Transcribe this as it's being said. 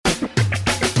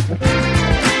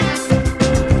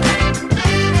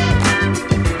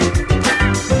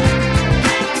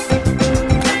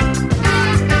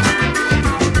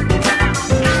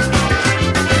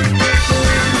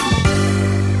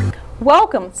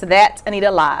Welcome to That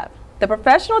Anita Live, the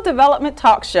professional development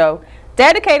talk show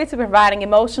dedicated to providing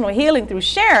emotional healing through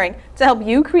sharing to help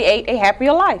you create a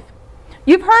happier life.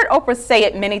 You've heard Oprah say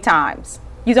it many times.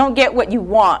 You don't get what you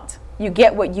want, you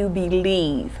get what you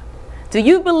believe. Do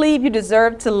you believe you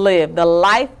deserve to live the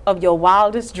life of your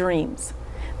wildest dreams?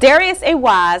 Darius A.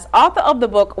 Wise, author of the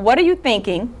book, What Are You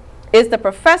Thinking?, is the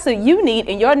professor you need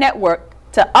in your network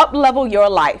to up-level your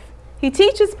life. He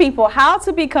teaches people how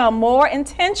to become more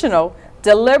intentional,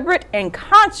 deliberate, and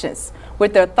conscious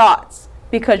with their thoughts,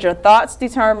 because your thoughts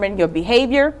determine your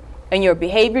behavior, and your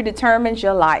behavior determines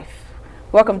your life.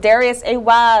 Welcome Darius A.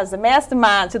 Wise, the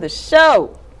mastermind, to the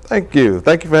show. Thank you.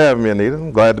 Thank you for having me, Anita.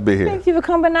 I'm glad to be here. Thank you for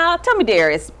coming out. Tell me,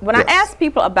 Darius, when I ask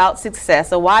people about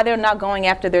success or why they're not going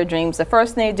after their dreams, the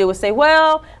first thing they do is say,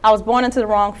 well, I was born into the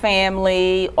wrong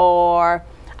family, or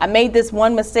I made this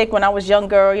one mistake when I was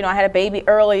younger, I had a baby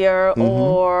earlier,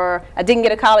 or I didn't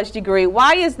get a college degree.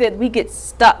 Why is that we get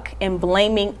stuck in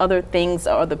blaming other things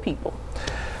or other people?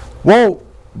 Well,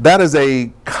 that is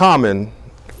a common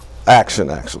action,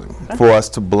 actually, for us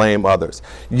to blame others.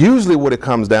 Usually what it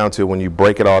comes down to when you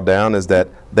break it all down is that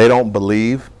they don't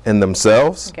believe in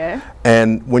themselves. Okay.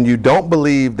 And when you don't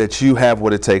believe that you have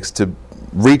what it takes to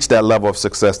reach that level of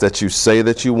success that you say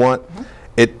that you want,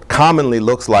 it commonly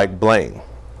looks like blame.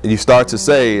 You start to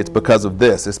say it's because of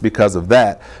this, it's because of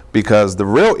that, because the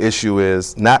real issue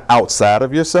is not outside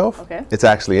of yourself, it's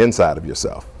actually inside of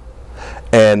yourself.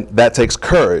 And that takes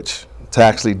courage to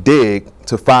actually dig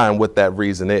to find what that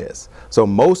reason is. So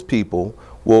most people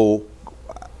will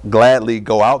gladly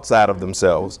go outside of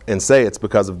themselves and say it's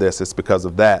because of this, it's because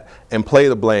of that, and play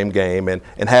the blame game and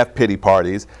have pity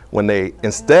parties when they,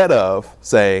 instead of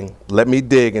saying, let me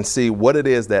dig and see what it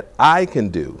is that I can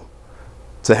do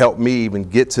to help me even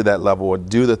get to that level or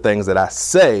do the things that I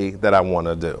say that I want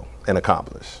to do and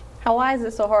accomplish. Why is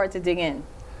it so hard to dig in?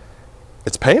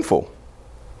 It's painful.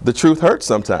 The truth hurts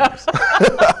sometimes.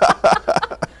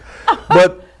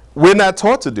 But we're not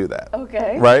taught to do that.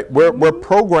 Okay. Right? We're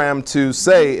programmed to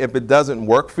say if it doesn't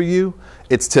work for you,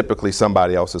 it's typically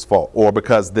somebody else's fault or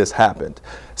because this happened.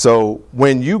 So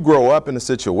when you grow up in a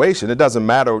situation, it doesn't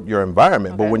matter your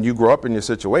environment, but when you grow up in your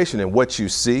situation and what you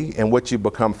see and what you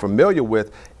become familiar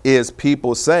with is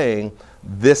people saying,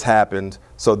 this happened,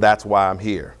 so that's why I'm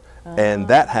here. And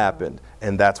that happened,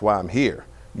 and that's why I'm here.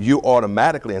 You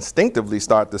automatically, instinctively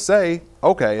start to say,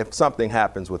 okay, if something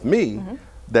happens with me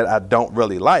that I don't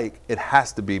really like, it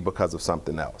has to be because of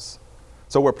something else.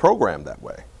 So we're programmed that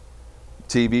way.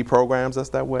 TV programs us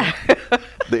that way.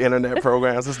 The internet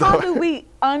programs us that way. How do we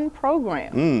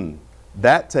unprogram?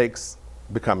 That takes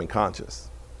becoming conscious.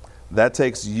 That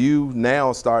takes you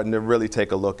now starting to really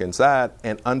take a look inside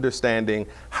and understanding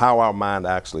how our mind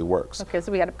actually works. Okay,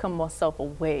 so we got to become more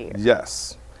self-aware.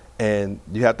 Yes. And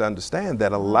you have to understand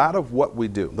that a lot of what we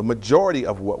do, the majority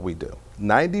of what we do,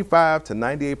 95 to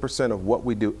 98% of what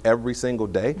we do every single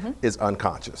day is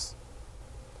unconscious.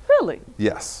 Really?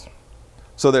 Yes.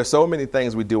 So there's so many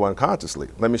things we do unconsciously.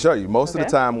 Let me show you. Most of the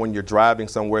time when you're driving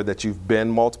somewhere that you've been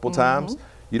multiple times,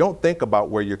 you don't think about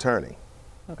where you're turning.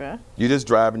 Okay. You just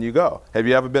drive and you go. Have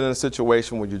you ever been in a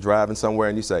situation where you're driving somewhere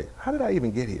and you say, how did I even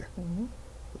get here?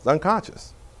 It's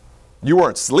unconscious. You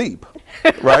weren't asleep,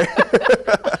 right?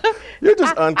 You're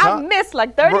just unconscious. I missed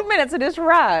like 30 minutes of this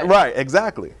ride. Right,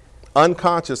 exactly.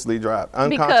 Unconsciously drive,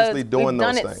 unconsciously doing those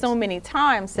things. We've done it so many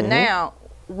times, so now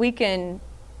we can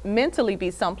mentally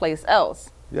be someplace else.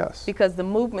 Yes. Because the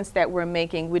movements that we're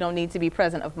making, we don't need to be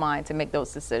present of mind to make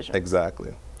those decisions.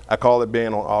 Exactly. I call it being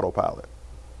on autopilot.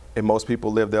 And most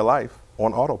people live their life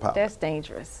on autopilot. That's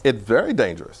dangerous. It's very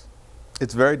dangerous.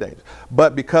 It's very dangerous.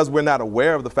 But because we're not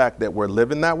aware of the fact that we're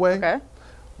living that way,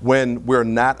 when we're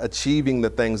not achieving the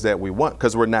things that we want,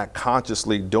 because we're not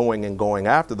consciously doing and going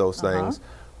after those things,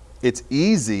 it's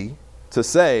easy to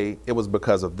say it was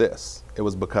because of this, it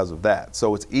was because of that.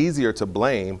 So it's easier to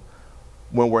blame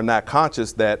when we're not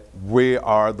conscious that we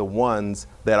are the ones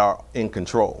that are in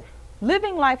control.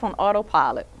 Living life on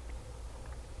autopilot,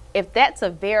 if that's a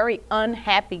very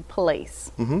unhappy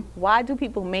place, why do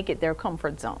people make it their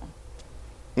comfort zone?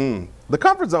 The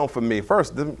comfort zone for me,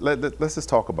 first, let's just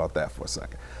talk about that for a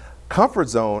second. Comfort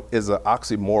zone is an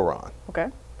oxymoron. Okay.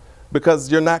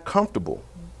 Because you're not comfortable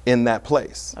in that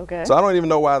place. Okay. So I don't even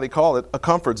know why they call it a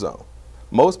comfort zone.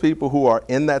 Most people who are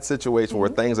in that situation where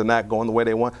things are not going the way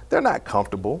they want, they're not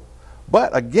comfortable.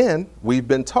 But again, we've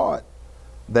been taught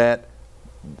that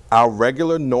our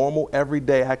regular, normal,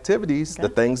 everyday activities, the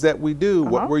things that we do,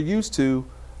 what we're used to,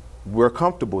 we're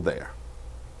comfortable there.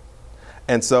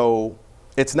 And so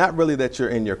it's not really that you're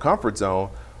in your comfort zone,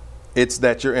 it's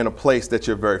that you're in a place that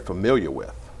you're very familiar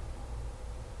with.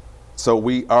 So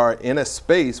we are in a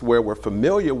space where we're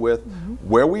familiar with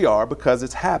where we are because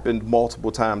it's happened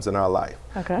multiple times in our life.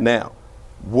 Okay. Now,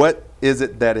 what is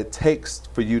it that it takes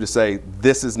for you to say,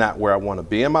 this is not where I want to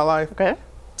be in my life? Okay.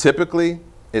 Typically,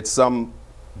 it's some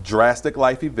drastic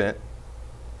life event.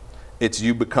 It's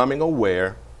you becoming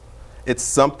aware. It's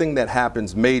something that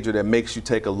happens major that makes you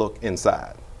take a look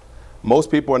inside.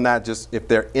 Most people are not just, if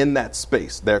they're in that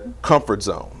space, their comfort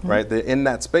zone, right? They're in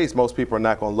that space. Most people are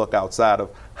not going to look outside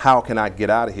of how can I get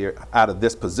out of here, out of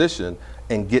this position,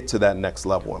 and get to that next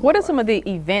level. What are some of the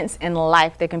events in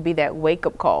life that can be that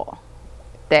wake-up call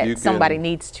that somebody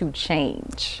needs to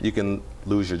change? You can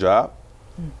lose your job.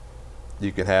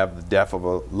 You can have the death of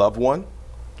a loved one.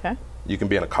 Okay. You can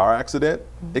be in a car accident.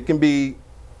 It can be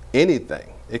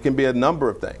anything. It can be a number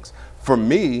of things. For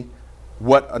me,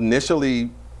 what initially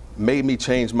made me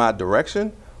change my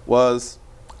direction was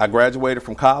I graduated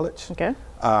from college. Okay.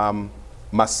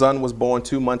 My son was born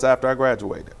 2 months after I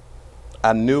graduated.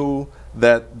 I knew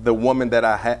that the woman that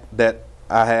I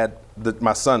had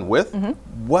my son with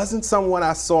wasn't someone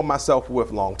I saw myself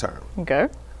with long term. Okay.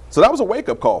 So that was a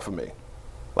wake-up call for me.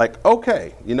 Like,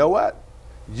 okay, you know what?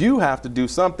 You have to do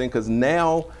something because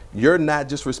now you're not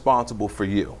just responsible for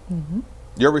you.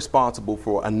 You're responsible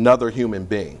for another human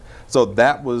being. So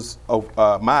that was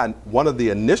one of the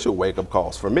initial wake-up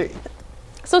calls for me.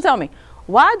 So tell me,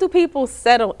 why do people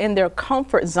settle in their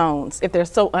comfort zones if they're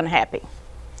so unhappy?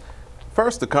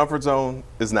 First, the comfort zone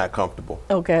is not comfortable.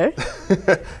 Okay.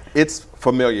 It's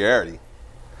familiarity.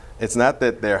 It's not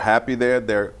that they're happy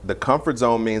there. The comfort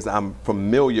zone means I'm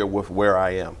familiar with where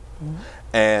I am.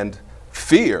 And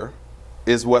fear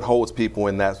is what holds people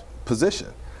in that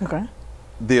position. Okay.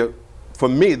 For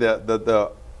me,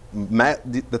 the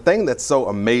thing that's so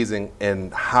amazing in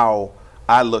how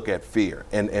I look at fear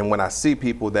and when I see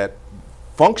people that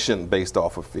function based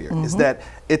off of fear is that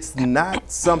it's not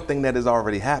something that has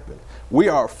already happened. We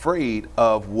are afraid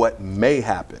of what may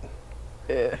happen.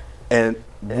 And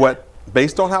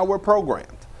based on how we're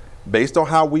programmed, based on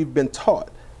how we've been taught,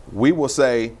 we will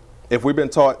say, if we've been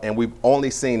taught and we've only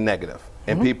seen negative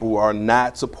and people who are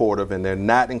not supportive and they're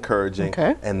not encouraging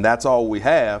and that's all we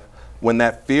have, when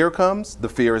that fear comes, the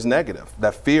fear is negative.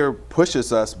 That fear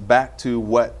pushes us back to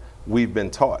what we've been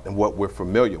taught and what we're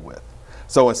familiar with.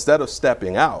 So instead of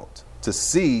stepping out to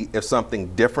see if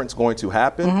something different's going to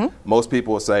happen, most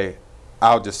people will say,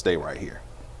 I'll just stay right here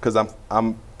because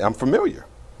I'm familiar.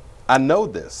 I know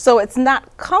this. So it's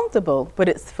not comfortable, but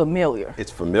it's familiar.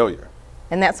 It's familiar.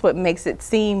 And that's what makes it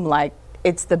seem like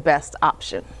it's the best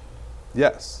option.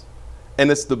 Yes.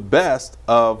 And it's the best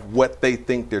of what they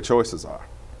think their choices are.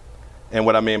 And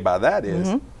what I mean by that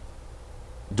is,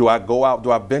 do I go out,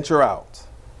 do I venture out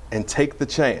and take the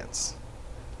chance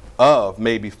of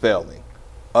maybe failing,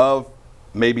 of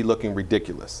maybe looking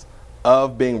ridiculous,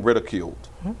 of being ridiculed?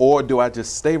 Or do I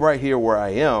just stay right here where I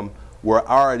am, where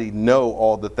I already know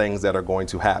all the things that are going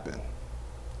to happen?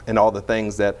 And all the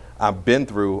things that I've been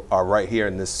through are right here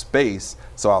in this space,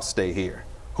 so I'll stay here.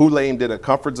 Who named it a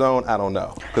comfort zone? I don't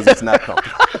know, because it's not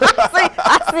comfortable.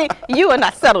 I see you are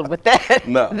not settled with that.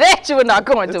 No. That you are not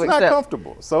going to accept. It's not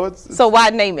comfortable. So why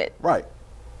name it? Right.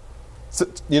 So,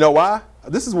 you know why?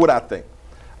 This is what I think.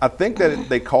 I think that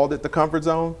they called it the comfort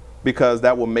zone because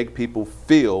that will make people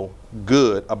feel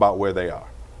good about where they are.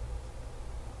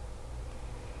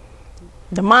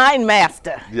 The mind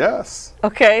master. Yes.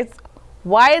 Okay.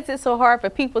 Why is it so hard for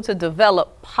people to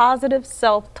develop positive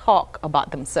self-talk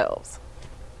about themselves?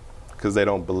 Because they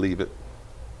don't believe it.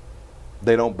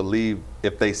 They don't believe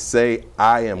if they say,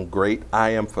 I am great, I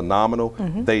am phenomenal,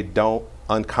 they don't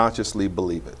unconsciously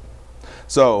believe it.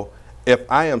 So if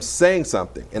I am saying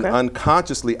something and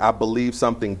unconsciously I believe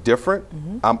something different,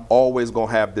 I'm always going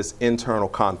to have this internal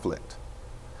conflict.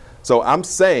 So I'm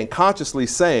saying, consciously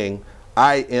saying,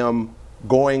 I am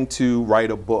going to write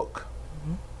a book.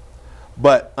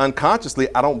 But unconsciously,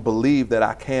 I don't believe that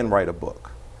I can write a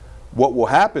book. What will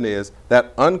happen is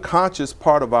that unconscious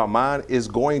part of our mind is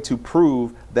going to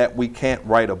prove that we can't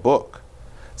write a book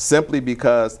simply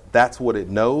because that's what it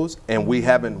knows and we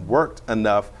haven't worked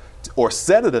enough or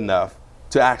said it enough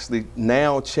to actually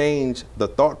now change the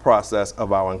thought process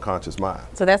of our unconscious mind.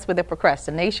 So that's where the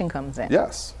procrastination comes in.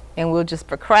 Yes. And we'll just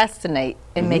procrastinate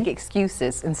and make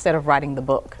excuses instead of writing the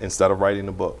book. Instead of writing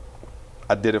the book.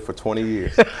 I did it for 20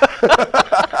 years.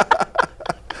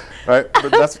 Right?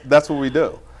 But that's what we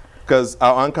do. Because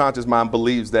our unconscious mind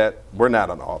believes that we're not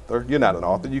an author. You're not an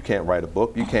author. You can't write a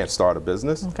book. You can't start a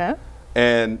business. Okay.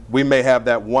 And we may have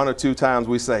that 1 or 2 times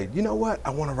we say, you know what?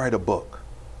 I want to write a book.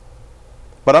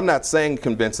 But I'm not saying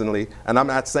convincingly, and I'm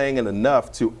not saying it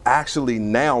enough to actually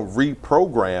now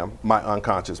reprogram my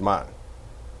unconscious mind.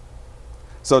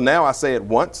 So now I say it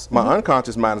once. My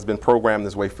unconscious mind has been programmed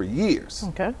this way for years.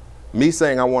 Okay. Me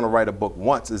saying I want to write a book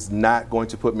once is not going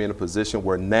to put me in a position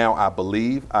where now I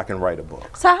believe I can write a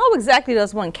book. So how exactly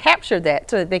does one capture that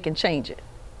so that they can change it?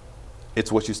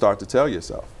 It's what you start to tell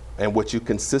yourself and what you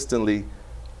consistently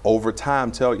over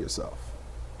time tell yourself.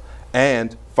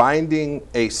 And finding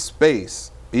a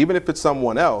space, even if it's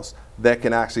someone else, that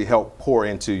can actually help pour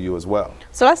into you as well.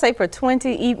 So let's say for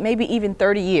 20, maybe even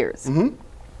 30 years,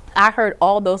 I heard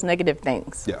all those negative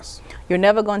things. Yes. You're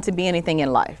never going to be anything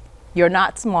in life. You're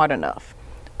not smart enough.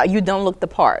 You don't look the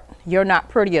part. You're not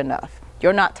pretty enough.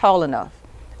 You're not tall enough.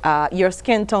 Your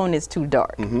skin tone is too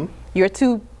dark. You're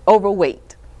too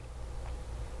overweight.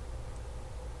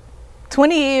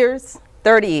 20 years,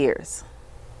 30 years.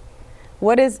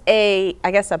 What is a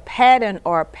pattern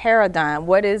or a paradigm?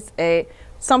 What is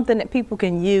something that people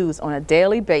can use on a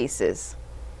daily basis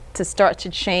to start to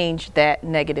change that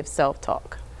negative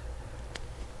self-talk?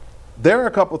 There are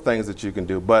a couple things that you can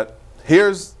do, but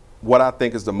here's what I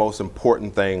think is the most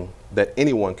important thing that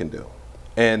anyone can do.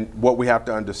 And what we have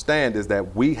to understand is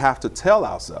that we have to tell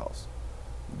ourselves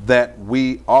that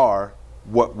we are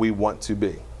what we want to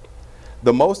be.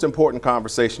 The most important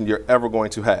conversation you're ever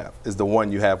going to have is the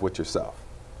one you have with yourself.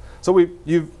 So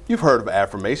you've heard of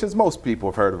affirmations. Most people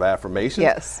have heard of affirmations.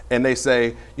 Yes. And they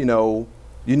say, you know,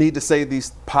 you need to say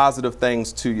these positive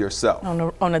things to yourself.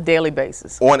 On a daily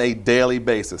basis. On a daily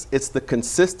basis. It's the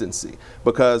consistency.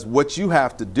 Because what you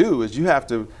have to do is you have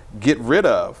to get rid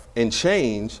of and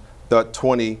change the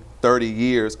 20, 30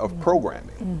 years of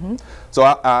programming. So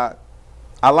I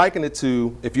liken it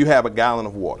to if you have a gallon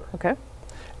of water. Okay.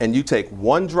 And you take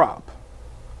one drop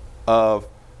of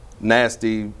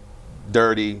nasty,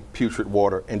 dirty, putrid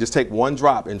water and just take one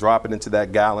drop and drop it into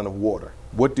that gallon of water.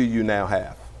 What do you now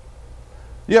have?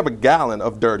 You have a gallon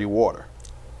of dirty water.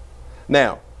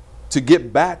 Now, to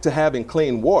get back to having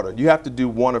clean water, you have to do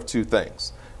one of two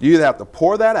things. You either have to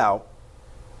pour that out,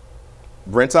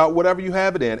 rinse out whatever you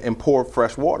have it in, and pour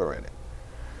fresh water in it.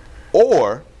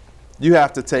 Or you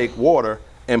have to take water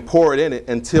and pour it in it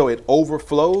until it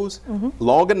overflows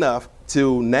long enough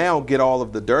to now get all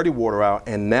of the dirty water out,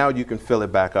 and now you can fill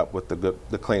it back up with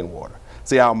the clean water.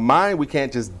 See, our mind, we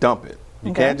can't just dump it.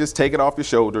 You can't just take it off your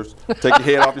shoulders, take your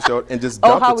head off your shoulder, and just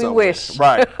dump it somewhere. Oh, how we wish.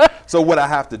 Right. So what I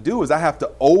have to do is I have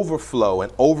to overflow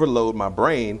and overload my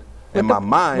brain and my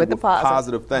mind with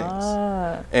positive things.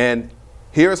 And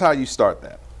here's how you start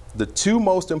that. The two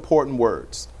most important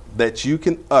words that you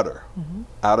can utter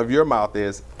out of your mouth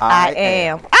is, I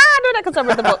am. I knew that because I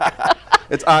read the book.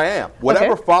 It's I am.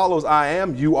 Whatever follows I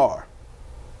am, you are.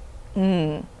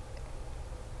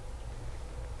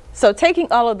 So taking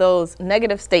all of those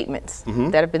negative statements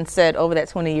that have been said over that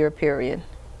 20-year period,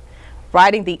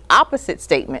 writing the opposite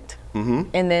statement,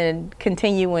 and then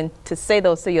continuing to say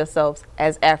those to yourselves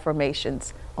as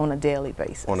affirmations on a daily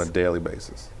basis. On a daily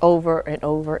basis. Over and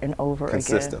over and over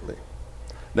Consistently. again.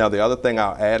 Now, the other thing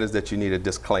I'll add is that you need a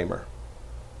disclaimer.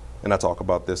 And I talk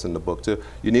about this in the book too.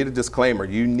 You need a disclaimer.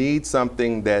 You need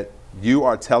something that you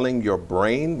are telling your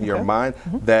brain, your mind,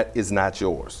 that is not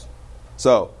yours.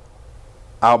 So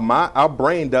our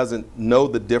brain doesn't know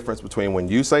the difference between when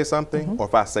you say something or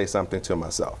if I say something to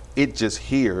myself. It just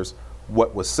hears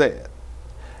what was said.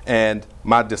 And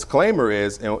my disclaimer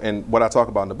is, and what I talk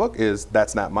about in the book is,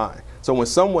 that's not mine. So when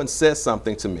someone says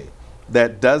something to me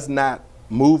that does not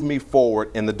move me forward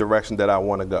in the direction that I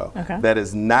want to go, that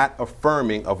is not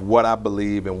affirming of what I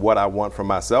believe and what I want for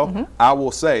myself, I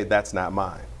will say that's not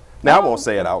mine. Now, I won't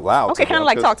say it out loud. Okay, kind of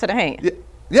like talk to the hand.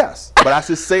 Yes, but I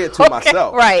should say it to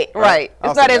myself. Right.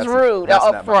 It's not as rude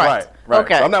up front. Right.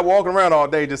 Okay. So I'm not walking around all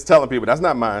day just telling people that's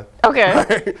not mine. Okay.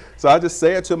 Right? So I just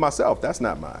say it to myself. That's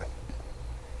not mine.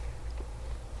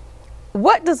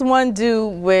 What does one do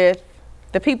with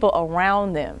the people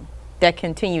around them that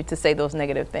continue to say those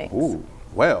negative things? Ooh,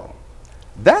 well,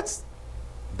 that's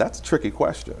a tricky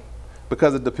question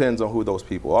because it depends on who those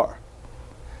people are.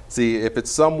 See, if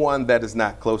it's someone that is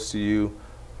not close to you,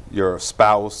 your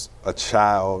spouse, a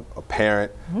child, a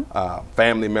parent,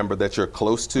 family member that you're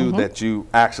close to, that you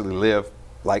actually live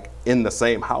like in the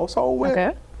same household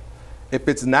with, if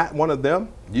it's not one of them,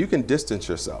 you can distance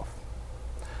yourself.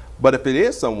 But if it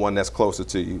is someone that's closer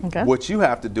to you, what you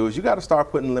have to do is you got to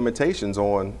start putting limitations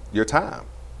on your time.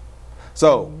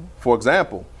 So, for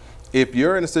example, if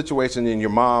you're in a situation and your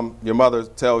mother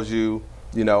tells you,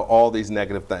 you know, all these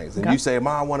negative things, and you say,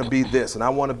 Mom, I want to be this and I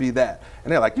want to be that,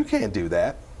 and they're like, you can't do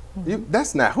that.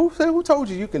 That's not, who told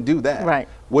you can do that? Right.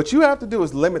 What you have to do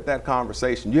is limit that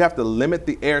conversation. You have to limit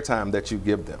the airtime that you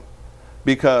give them,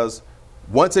 because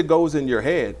once it goes in your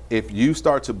head, if you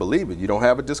start to believe it, you don't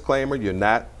have a disclaimer, you're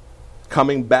not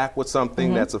coming back with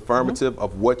something that's affirmative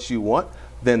of what you want,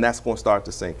 then that's going to start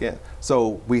to sink in.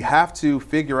 So we have to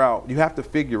figure out, you have to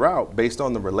figure out based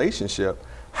on the relationship,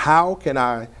 how can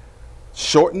I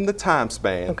shorten the time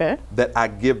span that I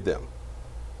give them?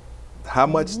 How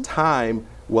much time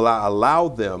will I allow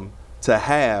them to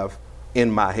have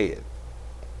in my head?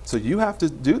 So you have to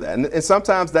do that. And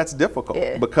sometimes that's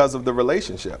difficult because of the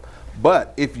relationship.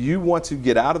 But if you want to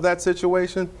get out of that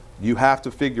situation, you have to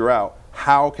figure out,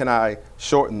 how can I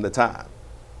shorten the time?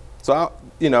 So,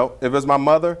 if it was my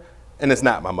mother, and it's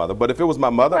not my mother, but if it was my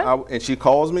mother and she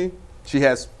calls me, she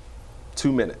has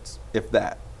 2 minutes, if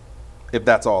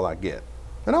that's all I get.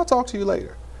 And I'll talk to you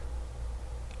later.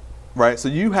 Right? So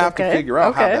you have to figure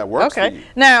out how that works for you.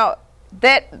 Now,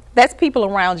 that's people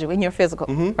around you in your physical,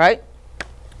 right?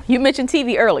 You mentioned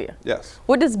TV earlier. Yes.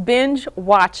 What does binge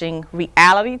watching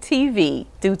reality TV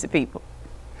do to people?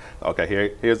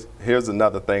 Okay, here's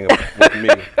another thing with me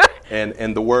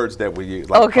and the words that we use,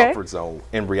 like comfort zone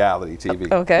and reality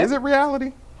TV. Okay. Is it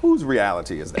reality? Whose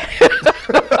reality is that?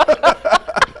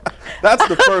 That's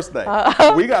the first thing.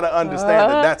 We got to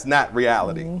understand that that's not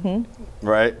reality,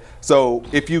 right? So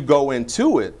if you go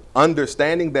into it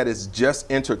understanding that it's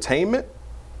just entertainment,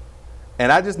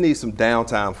 and I just need some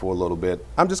downtime for a little bit,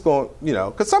 I'm just going,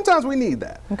 because sometimes we need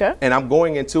that. Okay. And I'm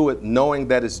going into it knowing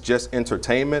that it's just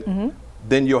entertainment,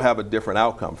 then you'll have a different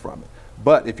outcome from it.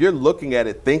 But if you're looking at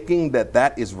it thinking that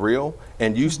that is real,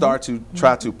 and you start to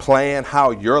try to plan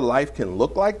how your life can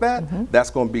look like that,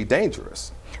 that's going to be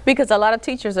dangerous. Because a lot of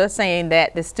teachers are saying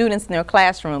that the students in their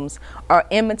classrooms are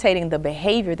imitating the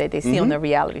behavior that they see on the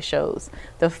reality shows.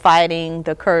 The fighting,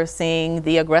 the cursing,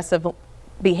 the aggressive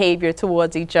behavior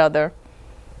towards each other.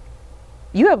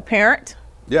 You have a parent.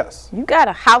 Yes. You got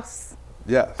a house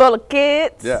full of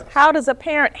kids. Yes. How does a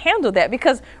parent handle that?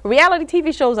 Because reality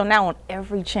TV shows are now on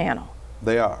every channel.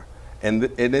 They are. And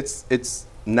it's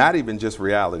not even just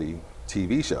reality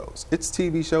TV shows. It's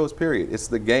TV shows, period. It's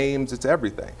the games, it's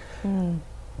everything.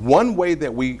 One way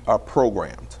that we are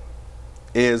programmed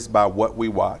is by what we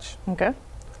watch. Okay.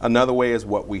 Another way is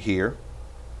what we hear.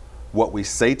 What we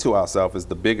say to ourselves is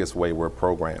the biggest way we're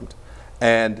programmed.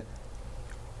 And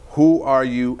who are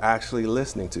you actually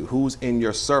listening to? Who's in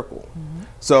your circle?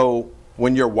 So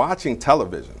when you're watching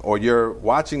television or you're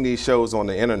watching these shows on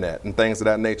the internet and things of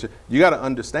that nature, you got to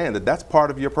understand that that's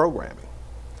part of your programming.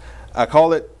 I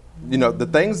call it, the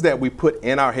things that we put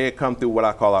in our head come through what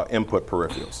I call our input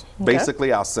peripherals,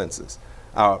 basically our senses.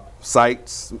 Our sight,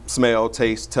 smell,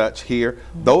 taste, touch, hear,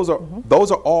 those are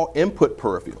all input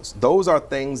peripherals. Those are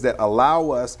things that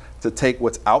allow us to take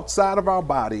what's outside of our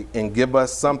body and give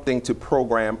us something to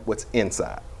program what's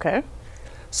inside. Okay.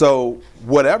 So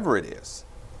whatever it is,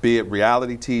 be it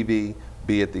reality TV,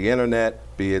 be it the internet,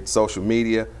 be it social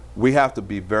media, we have to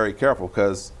be very careful,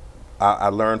 because I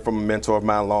learned from a mentor of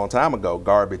mine a long time ago,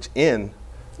 garbage in,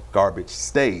 garbage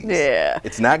stays. Yeah.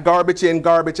 It's not garbage in,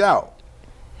 garbage out.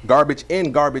 Garbage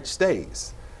in, garbage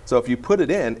stays. So if you put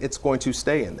it in, it's going to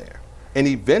stay in there. And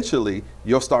eventually,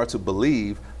 you'll start to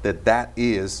believe that that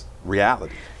is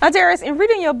reality. Now, Darius, in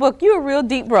reading your book, you're a real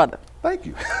deep brother. Thank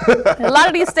you. A lot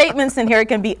of these statements in here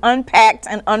can be unpacked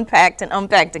and unpacked and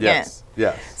unpacked again.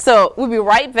 Yes. So we'll be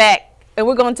right back, and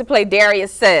we're going to play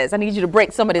Darius Says. I need you to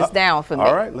break some of this down for me.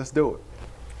 All right, let's do it.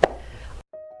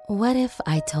 What if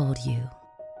I told you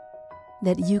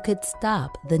that you could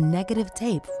stop the negative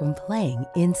tape from playing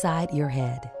inside your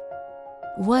head?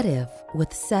 What if,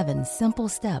 with 7 simple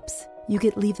steps, you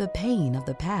could leave the pain of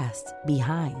the past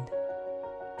behind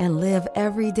and live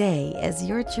every day as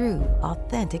your true,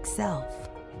 authentic self?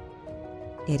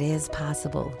 It is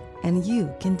possible, and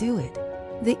you can do it.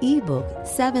 The ebook,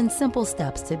 7 Simple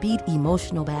Steps to Beat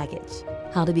Emotional Baggage,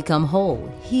 How to Become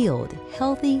Whole, Healed,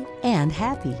 Healthy, and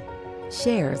Happy,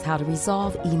 shares how to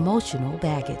resolve emotional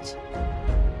baggage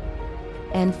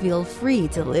and feel free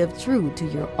to live true to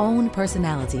your own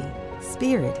personality,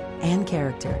 spirit, and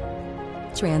character.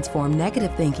 Transform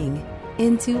negative thinking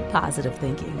into positive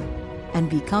thinking and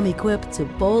become equipped to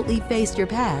boldly face your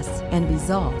past and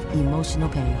resolve emotional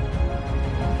pain.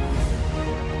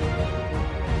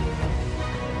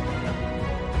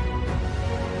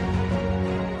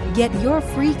 Get your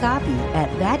free copy at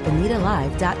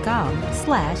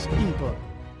thatanitalive.com/ebook.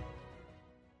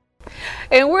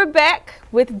 And we're back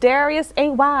with Darius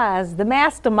A. Wise, the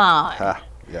mastermind.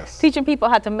 Yes. Teaching people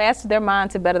how to master their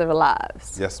mind to better their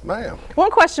lives. Yes, ma'am. One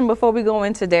question before we go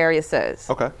into Darius Says.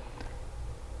 Okay.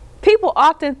 People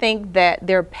often think that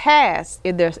their past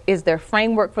is their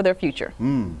framework for their future.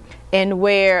 And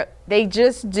where they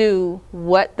just do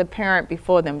what the parent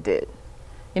before them did.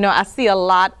 I see a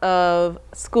lot of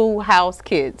schoolhouse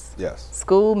kids. Yes.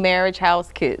 School marriage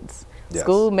house kids. Yes.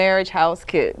 School, marriage, house,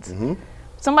 kids. Mm-hmm.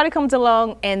 Somebody comes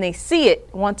along and they see it,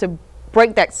 want to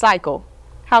break that cycle.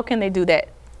 How can they do that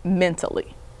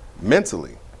mentally?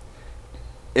 Mentally,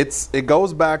 it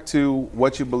goes back to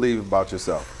what you believe about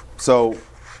yourself. So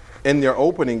in your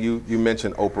opening, you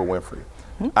mentioned Oprah Winfrey.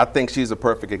 Mm-hmm. I think she's a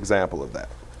perfect example of that.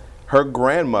 Her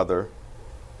grandmother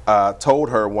told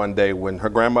her one day, when her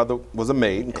grandmother was a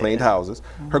maid and cleaned houses,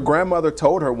 her grandmother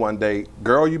told her one day,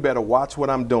 girl, you better watch what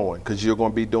I'm doing because you're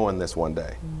going to be doing this one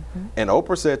day. And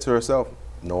Oprah said to herself,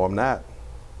 no, I'm not.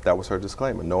 That was her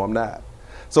disclaimer. No, I'm not.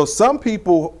 So some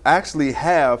people actually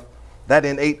have that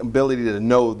innate ability to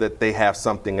know that they have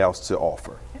something else to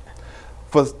offer.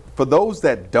 For those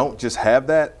that don't just have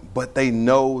that, but they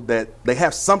know that they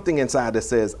have something inside that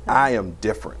says, I am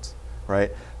different,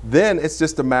 right? Then it's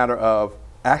just a matter of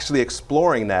actually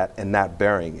exploring that and not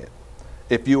burying it.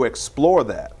 If you explore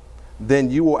that,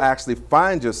 then you will actually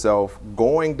find yourself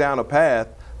going down a path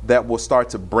that will start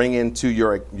to bring into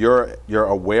your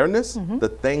awareness the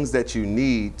things that you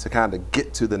need to kind of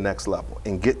get to the next level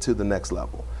and get to the next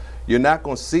level. You're not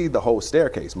going to see the whole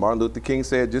staircase. Martin Luther King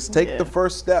said, just take the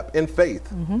first step in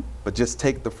faith, but just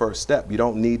take the first step. You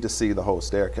don't need to see the whole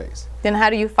staircase. Then how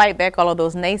do you fight back all of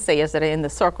those naysayers that are in the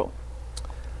circle?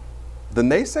 The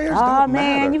naysayers don't matter. Oh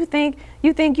man, you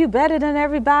think you better than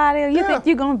everybody, or you think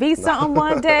you're gonna be something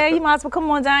one day. You might as well come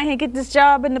on down here and get this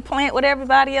job in the plant with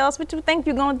everybody else. What you think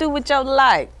you're gonna do with your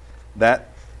life? That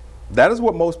is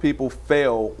what most people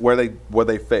fail where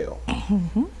they fail.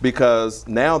 Because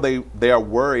now they are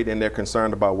worried and they're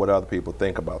concerned about what other people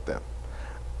think about them.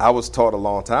 I was taught a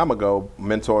long time ago,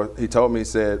 mentor, he told me, he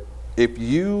said, if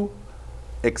you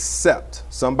accept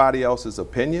somebody else's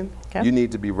opinion, you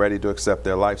need to be ready to accept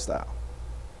their lifestyle.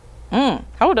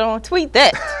 Hold on, tweet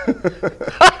that.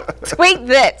 Tweet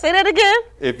that. Say that again.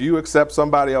 If you accept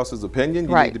somebody else's opinion,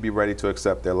 you need to be ready to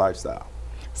accept their lifestyle.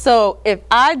 So if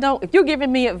you're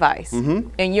giving me advice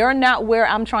and you're not where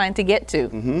I'm trying to get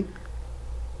to,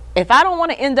 if I don't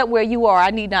want to end up where you are,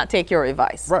 I need not take your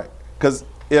advice. Right. Because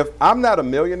if I'm not a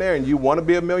millionaire and you want to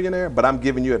be a millionaire, but I'm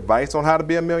giving you advice on how to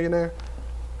be a millionaire,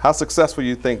 how successful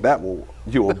you think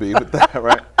you will be with that,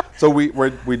 right? So we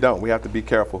don't. We have to be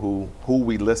careful who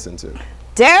we listen to.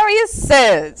 Darius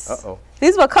says,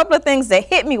 these were a couple of things that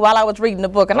hit me while I was reading the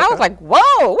book, and I was like,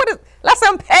 whoa, let's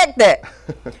unpack that.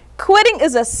 Quitting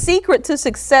is a secret to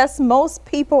success most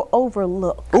people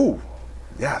overlook. Ooh,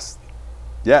 yes,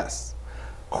 yes.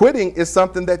 Quitting is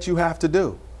something that you have to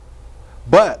do.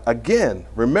 But again,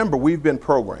 remember, we've been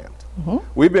programmed.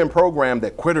 We've been programmed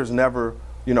that quitters never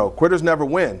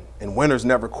win and winners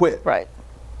never quit. Right.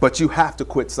 But you have to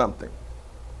quit something.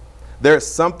 There's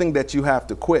something that you have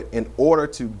to quit in order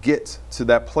to get to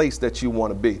that place that you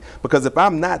want to be. Because if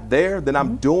I'm not there, then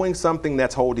I'm doing something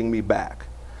that's holding me back.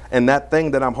 And that thing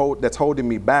that that's holding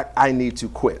me back, I need to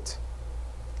quit.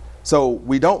 So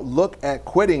we don't look at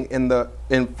quitting in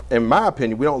my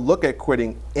opinion, we don't look at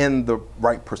quitting in the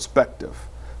right perspective.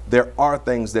 There are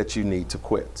things that you need to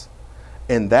quit.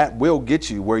 And that will get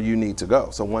you where you need to go.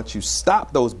 So once you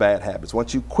stop those bad habits,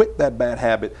 once you quit that bad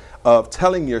habit of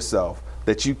telling yourself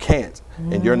that you can't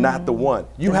and you're not the one,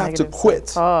 you have to quit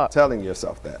telling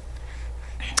yourself that.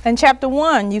 In chapter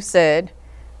 1, you said,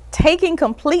 taking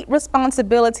complete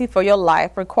responsibility for your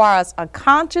life requires a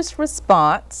conscious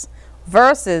response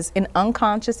versus an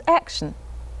unconscious action.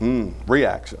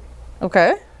 Reaction.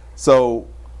 Okay. So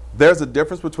there's a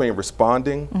difference between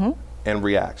responding and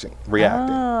reacting.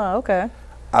 Ah, okay.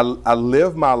 I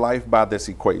live my life by this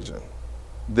equation.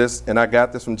 And I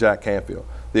got this from Jack Canfield.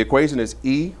 The equation is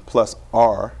E plus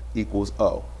R equals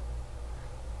O.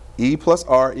 E plus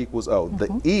R equals O.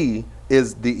 The E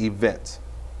is the event.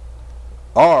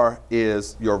 R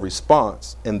is your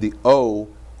response, and the O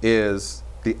is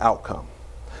the outcome.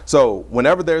 So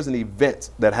whenever there's an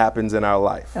event that happens in our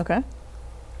life,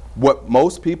 what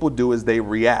most people do is they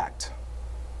react.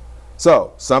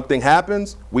 So something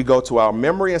happens, we go to our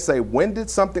memory and say, when did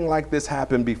something like this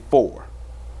happen before?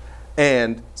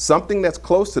 And something that's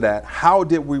close to that, how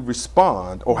did we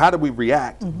respond or how did we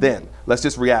react then? Let's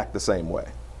just react the same way.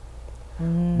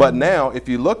 But now, if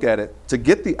you look at it, to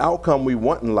get the outcome we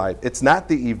want in life, it's not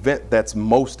the event that's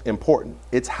most important.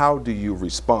 It's how do you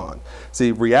respond.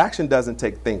 See, reaction doesn't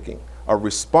take thinking. A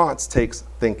response takes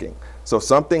thinking. So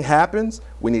something happens,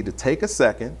 we need to take a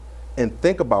second and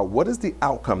think about what is the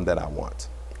outcome that I want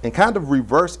and kind of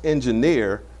reverse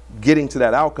engineer getting to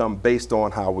that outcome based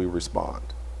on how we respond.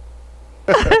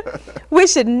 We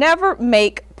should never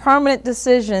make permanent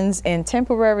decisions in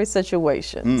temporary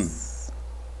situations.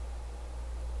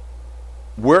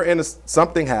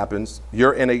 something happens,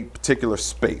 you're in a particular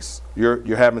space.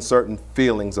 You're having certain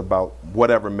feelings about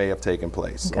whatever may have taken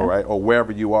place, all right, or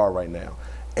wherever you are right now.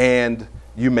 And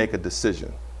you make a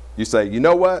decision. You say, you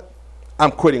know what?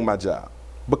 I'm quitting my job,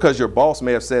 because your boss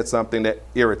may have said something that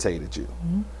irritated you.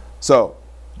 So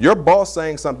your boss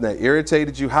saying something that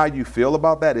irritated you, how you feel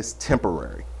about that is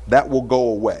temporary. That will go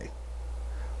away.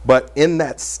 But in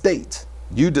that state,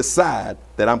 you decide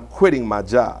that I'm quitting my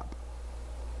job.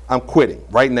 I'm quitting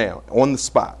right now, on the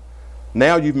spot.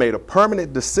 Now you've made a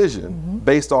permanent decision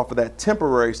based off of that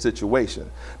temporary situation.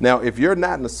 Now, if you're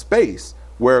not in a space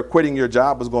where quitting your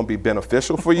job is going to be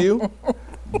beneficial for you,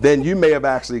 then you may have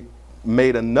actually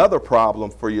made another problem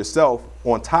for yourself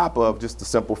on top of just the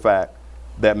simple fact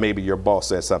that maybe your boss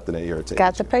said something that irritated you.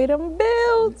 Got to pay them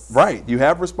bills. Right. You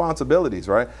have responsibilities,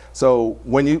 right? So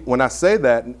when I say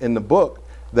that in the book,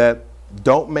 that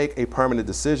don't make a permanent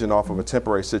decision off of a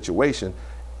temporary situation,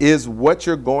 is what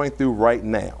you're going through right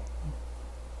now.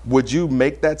 Would you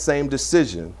make that same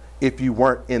decision if you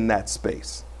weren't in that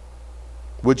space?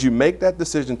 Would you make that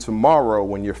decision tomorrow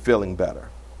when you're feeling better?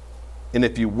 And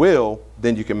if you will,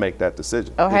 then you can make that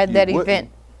decision. Or had that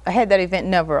event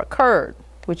never occurred,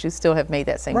 would you still have made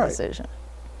that same decision?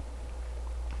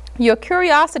 Your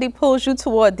curiosity pulls you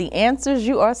toward the answers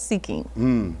you are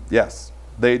seeking. Yes,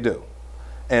 they do.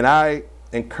 And I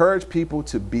encourage people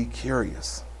to be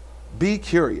curious. Be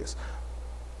curious.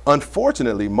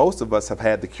 Unfortunately, most of us have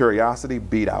had the curiosity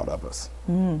beat out of us.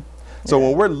 So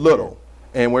when we're little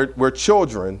and we're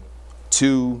children,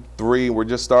 2, 3, we're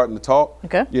just starting to talk,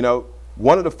 you know,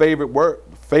 one of the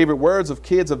favorite words of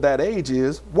kids of that age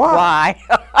is why?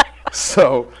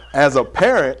 So as a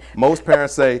parent, most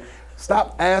parents say,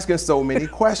 stop asking so many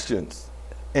questions.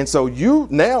 And so you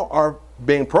now are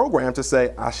being programmed to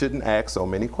say, I shouldn't ask so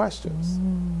many questions.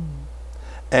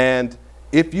 And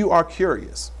if you are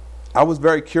curious, I was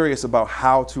very curious about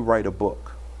how to write a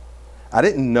book. I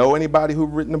didn't know anybody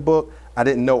who'd written a book. I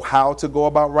didn't know how to go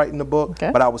about writing a book,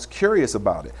 but I was curious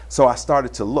about it. So I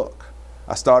started to look.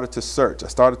 I started to search. I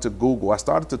started to Google. I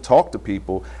started to talk to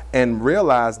people and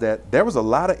realized that there was a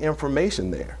lot of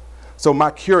information there. So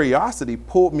my curiosity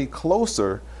pulled me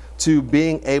closer to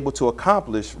being able to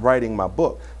accomplish writing my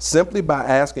book, simply by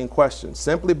asking questions,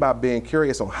 simply by being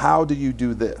curious on how do you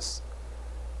do this.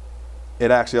 It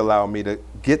actually allowed me to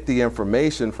get the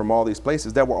information from all these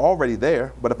places that were already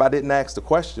there, but if I didn't ask the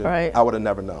question, I would have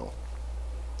never known.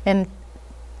 And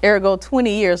ergo,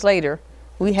 20 years later,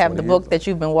 we have the book that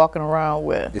you've been walking around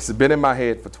with. It's been in my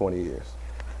head for 20 years.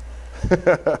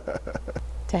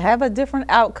 To have a different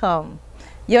outcome.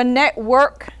 Your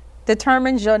network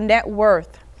determines your net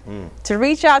worth. To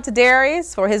reach out to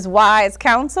Darius for his wise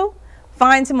counsel,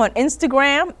 find him on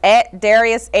Instagram at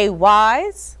Darius A.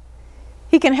 Wise.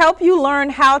 He can help you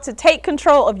learn how to take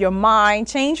control of your mind,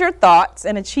 change your thoughts,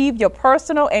 and achieve your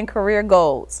personal and career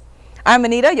goals. I'm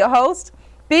Anita, your host.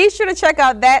 Be sure to check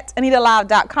out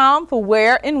thatanitalive.com for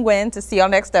where and when to see our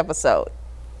next episode.